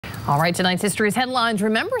All right, tonight's History's Headlines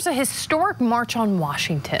remembers a historic march on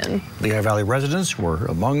Washington. Lehigh Valley residents were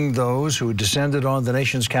among those who descended on the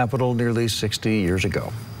nation's capital nearly 60 years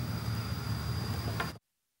ago.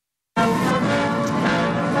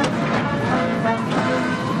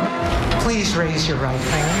 Please raise your right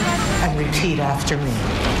hand and repeat after me.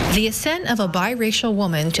 The ascent of a biracial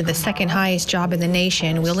woman to the second highest job in the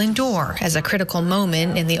nation will endure as a critical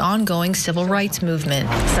moment in the ongoing civil rights movement.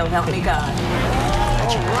 So help me God.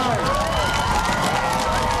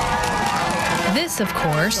 This, of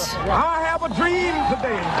course, I have a dream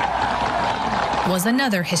today. Was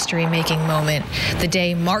another history-making moment, the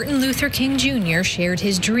day Martin Luther King Jr. shared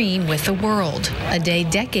his dream with the world, a day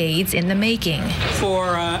decades in the making.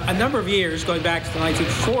 For a number of years, going back to the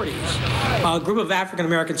 1940s, a group of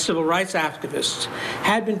African-American civil rights activists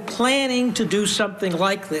had been planning to do something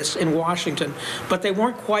like this in Washington, but they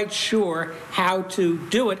weren't quite sure how to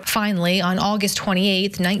do it. Finally, on August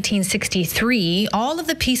 28, 1963, all of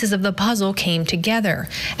the pieces of the puzzle came together,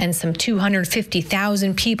 and some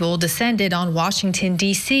 250,000 people descended on Washington,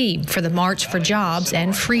 D.C. for the March for Jobs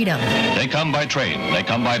and Freedom. They come by train, they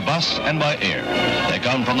come by bus and by air. They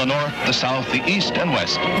come from the north, the south, the east, and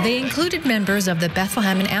west. They included members of the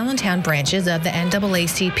Bethlehem and Allentown branches of the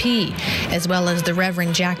NAACP, as well as the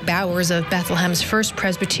Reverend Jack Bowers of Bethlehem's First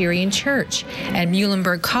Presbyterian Church and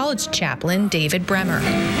Muhlenberg College chaplain David Bremer.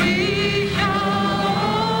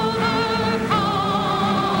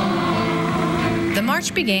 The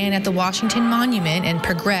march began at the Washington Monument and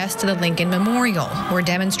progressed to the Lincoln Memorial, where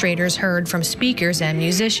demonstrators heard from speakers and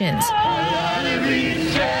musicians.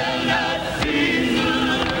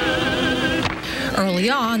 Early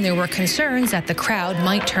on, there were concerns that the crowd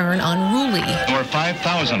might turn unruly. There were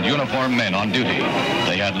 5,000 uniformed men on duty.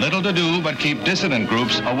 They had little to do but keep dissident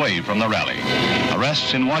groups away from the rally.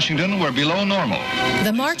 Arrests in Washington were below normal.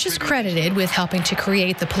 The march is credited with helping to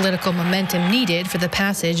create the political momentum needed for the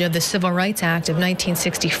passage of the Civil Rights Act of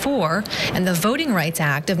 1964 and the Voting Rights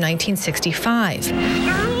Act of 1965.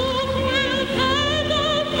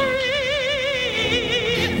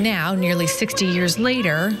 Now, nearly 60 years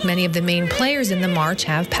later, many of the main players in the march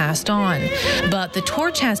have passed on. But the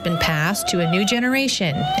torch has been passed to a new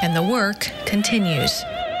generation, and the work continues.